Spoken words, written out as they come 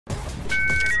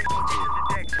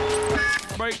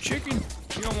baked chicken.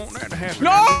 You don't want that to happen.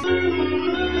 No!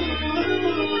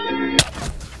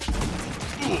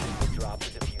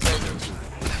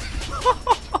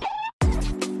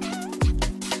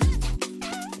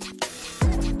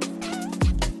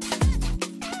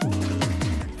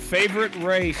 Favorite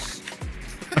race?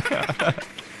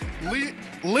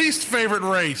 Least favorite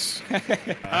race.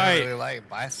 I really like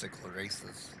bicycle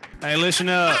races. Hey, listen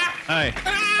up. Hey,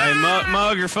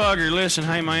 mug or fugger, listen.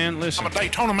 Hey, man, listen. I'm a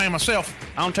Daytona man myself.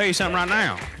 I'm gonna tell you something right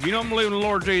now. If you don't believe in the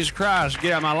Lord Jesus Christ,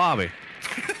 get out of my lobby.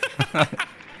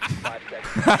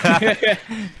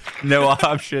 No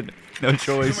option. No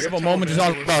choice. We have a moment to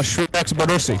talk about Shrek's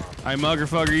Badusi. Hey, mugger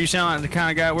fugger, you sound like the kind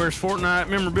of guy that wears Fortnite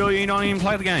memorabilia. You don't even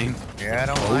play the game. Yeah, I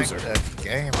don't like that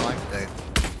game. I like that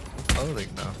clothing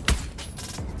though.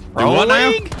 What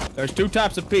now? There's two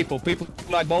types of people. People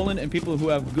who like bowling and people who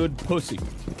have good pussy.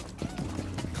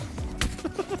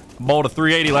 Bowled a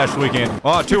 380 last weekend.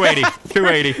 Oh, 280.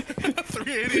 280.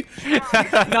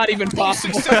 380. Not even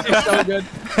possible. It's so good.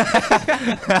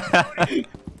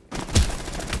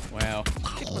 Wow.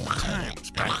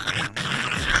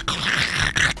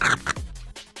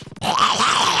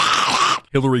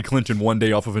 Hillary Clinton one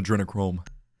day off of adrenochrome.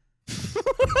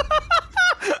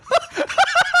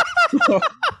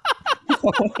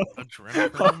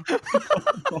 Adrenochrome?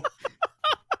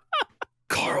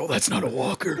 Carl, that's not a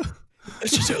walker.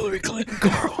 That's just Hillary Clinton,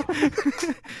 Carl.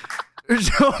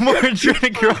 There's no more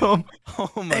adrenochrome.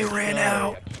 Oh my They ran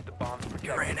out.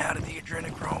 You ran out of the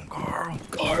adrenochrome, Carl.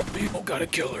 Carl, people gotta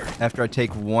kill her. After I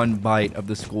take one bite of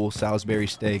the school Salisbury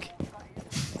steak.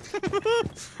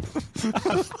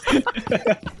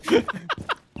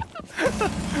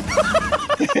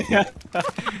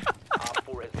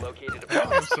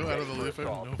 I'm so out of the loop.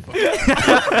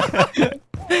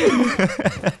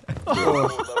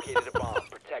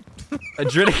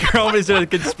 Adrenochrome is a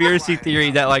conspiracy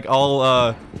theory that like all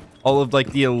of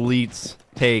like the elites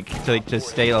take to like to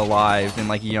stay alive and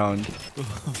like young.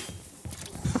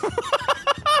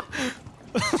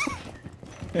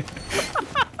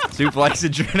 Soup likes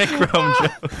adrenochrome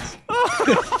jokes.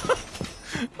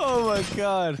 Oh my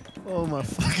god. Oh my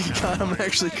fucking god, I'm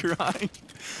actually crying.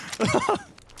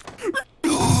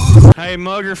 Hey,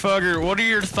 mugger fugger, what are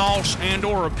your thoughts and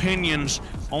or opinions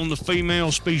on the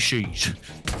female species?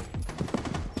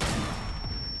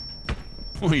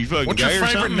 What, you fucking What's your gay or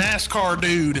favorite something? NASCAR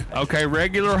dude? Okay,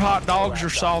 regular hot dogs or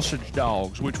sausage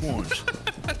dogs? Which ones?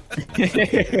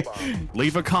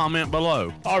 Leave a comment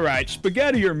below. All right,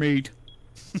 spaghetti or meat?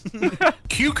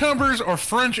 Cucumbers or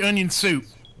French onion soup?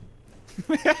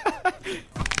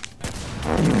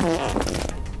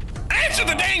 Answer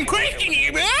the dang question,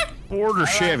 you man! Ford or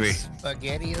Chevy?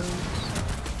 SpaghettiOs.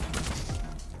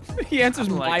 He answers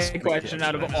my spaghetti. question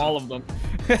out of all of them.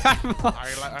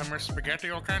 I'm a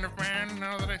spaghetti-o kind of man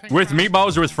now that I think With about it.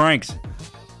 meatballs or with Frank's?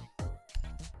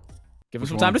 Give him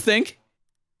some time to think.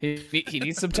 He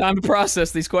needs some time to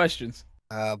process these questions.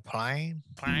 Plain.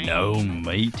 No,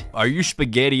 mate. Are you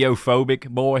spaghetti-ophobic,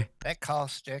 boy? That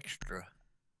costs extra.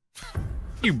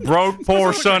 You broke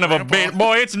poor son of a bitch.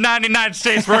 Boy, it's 99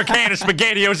 cents for a can of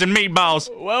SpaghettiOs and meatballs.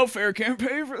 Welfare can't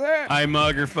pay for that. Hey,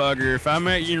 mugger fugger, if I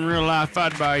met you in real life,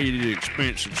 I'd buy you the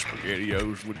expensive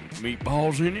SpaghettiOs with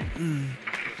meatballs in it.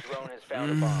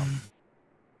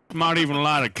 Might even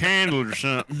light a candle or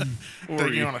something.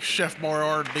 Take you on a Chef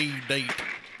Boyardee date.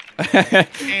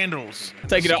 Candles.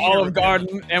 Take it to Olive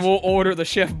Garden and we'll order the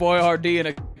Chef Boyardee in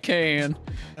a can.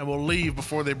 And we'll leave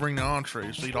before they bring the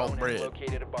entrees. So eat all the bread.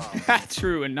 That's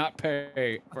true, and not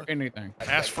pay for anything.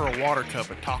 Ask for a water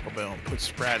cup at Taco Bell and put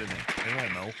Sprite in it. They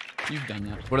won't know. You've done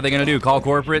that. What are they gonna do? Call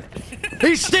corporate?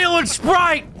 He's stealing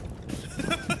Sprite!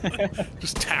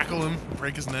 Just tackle him,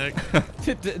 break his neck.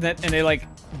 And they like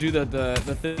do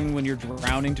the thing when you're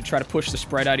drowning to try to push the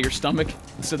Sprite out of your stomach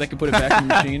so they can put it back in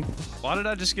the machine. Why did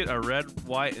I just get a red,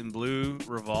 white, and blue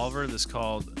revolver that's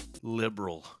called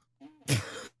Liberal?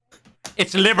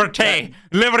 It's liberté.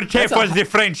 Liberté for the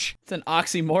French. It's an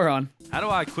oxymoron. How do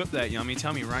I equip that, Yummy?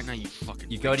 Tell me right now, you fucking...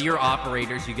 You go to your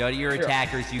operators, you go to your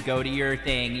attackers, you go to your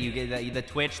thing, you get the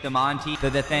Twitch, the Monty,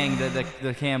 the thing,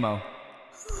 the camo.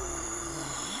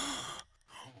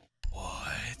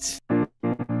 What?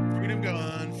 Freedom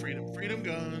gun, freedom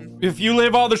gun. If you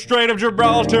live on the Strait of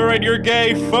Gibraltar and you're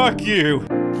gay, fuck you.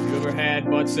 You ever had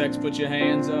butt sex? Put your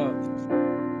hands up.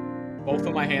 Both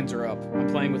of my hands are up. I'm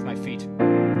playing with my feet.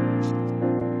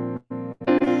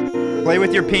 Play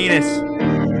with your penis.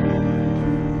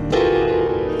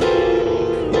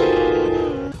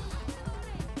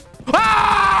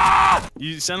 Ah!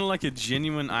 You sounded like a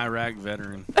genuine Iraq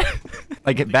veteran.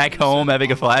 Like back home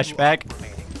having a flashback.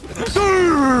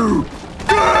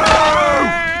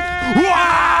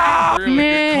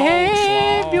 Really?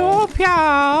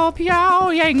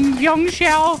 young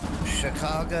shell.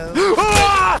 Chicago.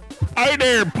 Hey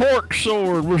there, pork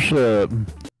sword. What's up?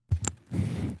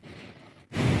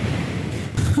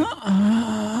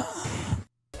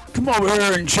 Come over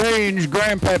here and change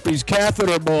Grandpappy's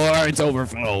catheter, boy. It's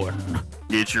overflowing.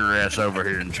 Get your ass over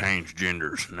here and change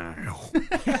genders now.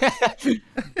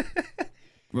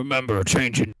 Remember,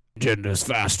 changing genders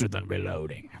faster than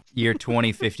reloading. Year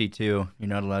 2052. You're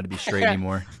not allowed to be straight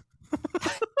anymore.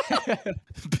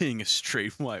 Being a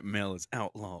straight white male is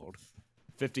outlawed.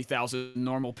 50,000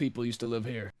 normal people used to live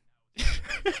here.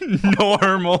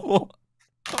 Normal.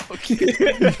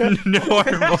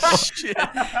 Normal. Shit.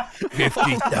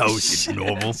 50,000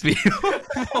 normal people.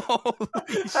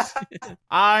 Holy shit.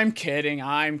 I'm kidding.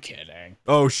 I'm kidding.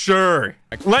 Oh, sure.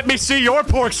 Let me see your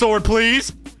pork sword,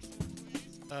 please.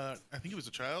 I think he was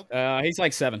a child. He's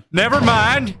like 7. Never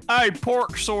mind. Hey,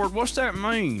 pork sword, what's that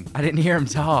mean? I didn't hear him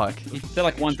talk. He said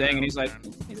like one thing, and he's like,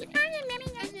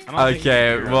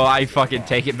 Okay, well, I fucking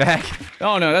take it back.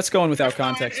 oh no, that's going without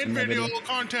context in the video. Individual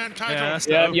content title. Yeah, that's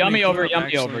the Yeah, opening yummy over, clip, yummy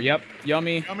actually. over. Yep,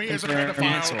 yummy. Yummy is a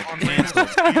confirmed.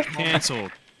 pedophile.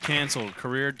 Canceled. Canceled.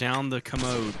 Career down the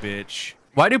commode, bitch.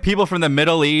 Why do people from the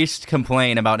Middle East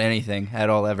complain about anything at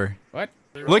all ever? What?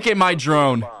 Look at my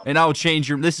drone, and I'll change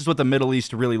your... This is what the Middle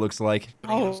East really looks like.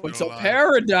 Oh, it's a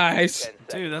paradise.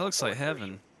 Dude, that looks like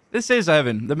heaven. This is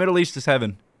heaven. The Middle East is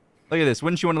heaven. Look at this.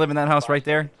 Wouldn't you want to live in that house right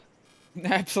there?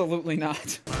 Absolutely not.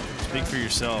 Speak for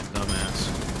yourself,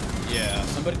 dumbass. Yeah.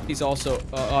 Somebody's also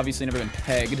obviously never been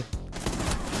pegged.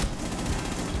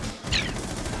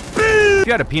 If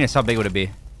you had a penis, how big would it be?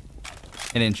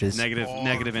 In inches. Negative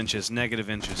inches. Negative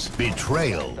inches.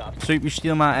 Betrayal. So you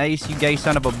steal my ace, you gay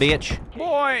son of a bitch.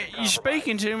 Boy, you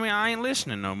speaking to me? I ain't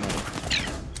listening no more.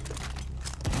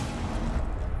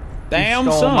 Damn,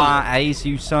 you stole son. my ace,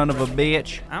 you son of a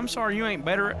bitch. I'm sorry, you ain't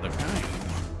better at the game.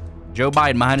 Joe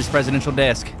Biden behind his presidential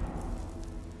desk.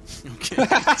 Okay.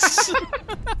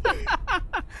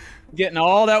 Getting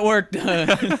all that work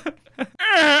done.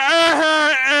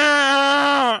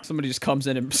 Somebody just comes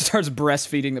in and starts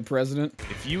breastfeeding the president.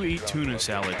 If you eat tuna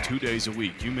salad 2 days a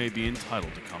week, you may be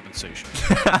entitled to compensation.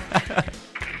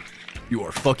 You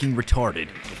are fucking retarded.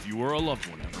 If you are a loved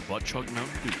one and butt chug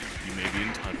Mountain Dew, you may be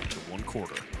entitled to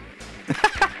 1/4.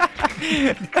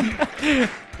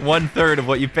 1/3 of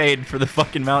what you paid for the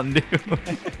fucking Mountain Dew.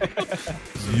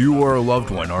 You or a loved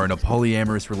one are in a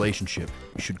polyamorous relationship.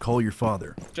 You should call your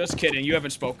father. Just kidding. You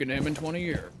haven't spoken to him in 20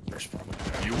 years. If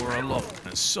you are a loved one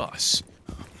and sus,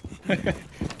 Okay.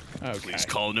 please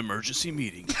call an emergency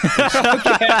meeting.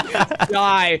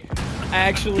 Die.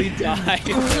 Actually die.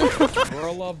 Or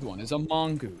a loved one is a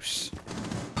mongoose.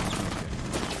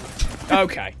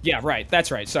 Okay. Yeah, right.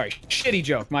 That's right. Sorry. Shitty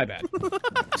joke. My bad.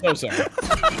 So sorry.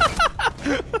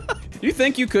 You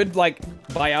think you could, like,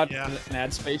 buy out an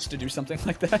ad space to do something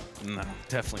like that? No,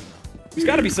 definitely not. There's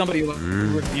got to be somebody who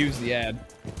reviews the ad.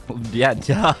 Yeah,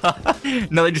 duh.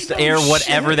 No, they just air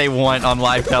whatever they want on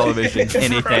live television.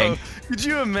 Anything. Bro, could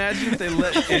you imagine if they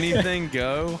let anything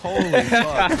go? Holy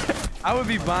fuck. I would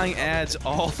be buying ads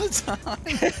all the time.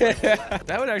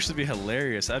 That would actually be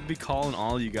hilarious. I'd be calling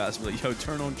all you guys, be like, yo,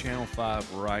 turn on channel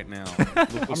 5 right now.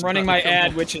 I'm running my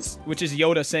ad, which is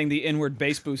Yoda saying the inward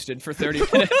bass boosted for 30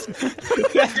 minutes.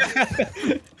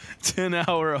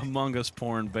 10-hour Among Us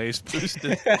porn base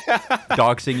boosted.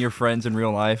 Doxing your friends in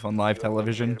real life on live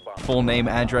television. Full name,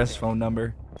 address, phone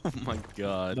number. Oh my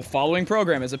god. The following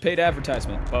program is a paid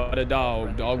advertisement. But a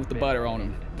dog with the butter on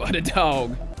him. But a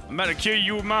dog. I'm about to kill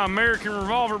you with my American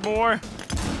revolver, boy.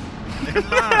 That's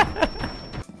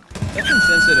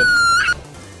insensitive.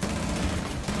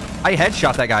 I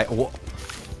headshot that guy.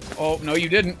 Oh, no, you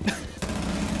didn't.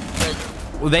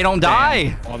 Well, they don't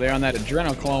die. Oh, they're on that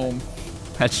adrenochrome.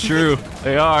 That's true.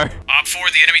 They are. Op 4,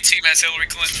 the enemy team has Hillary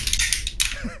Clinton.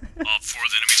 Op 4,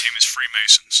 the enemy team is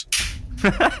Freemasons.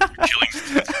 killing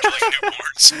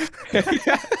newborns. They're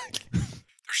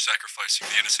sacrificing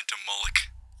the innocent to Moloch.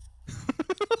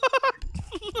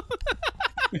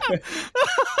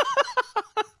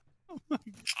 Op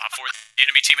 4, the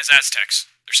enemy team is Aztecs.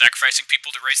 They're sacrificing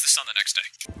people to raise the sun the next day.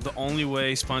 The only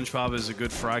way SpongeBob is a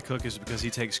good fry cook is because he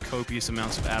takes copious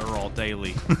amounts of Adderall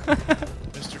daily.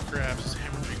 Mr. Krabs is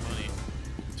hemorrhaging money.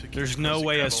 to keep There's the no Krusty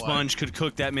way Krab a alive. sponge could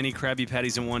cook that many Krabby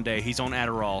Patties in one day. He's on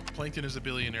Adderall. Plankton is a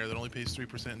billionaire that only pays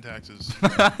 3% in taxes.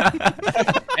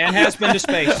 And has been to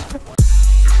space.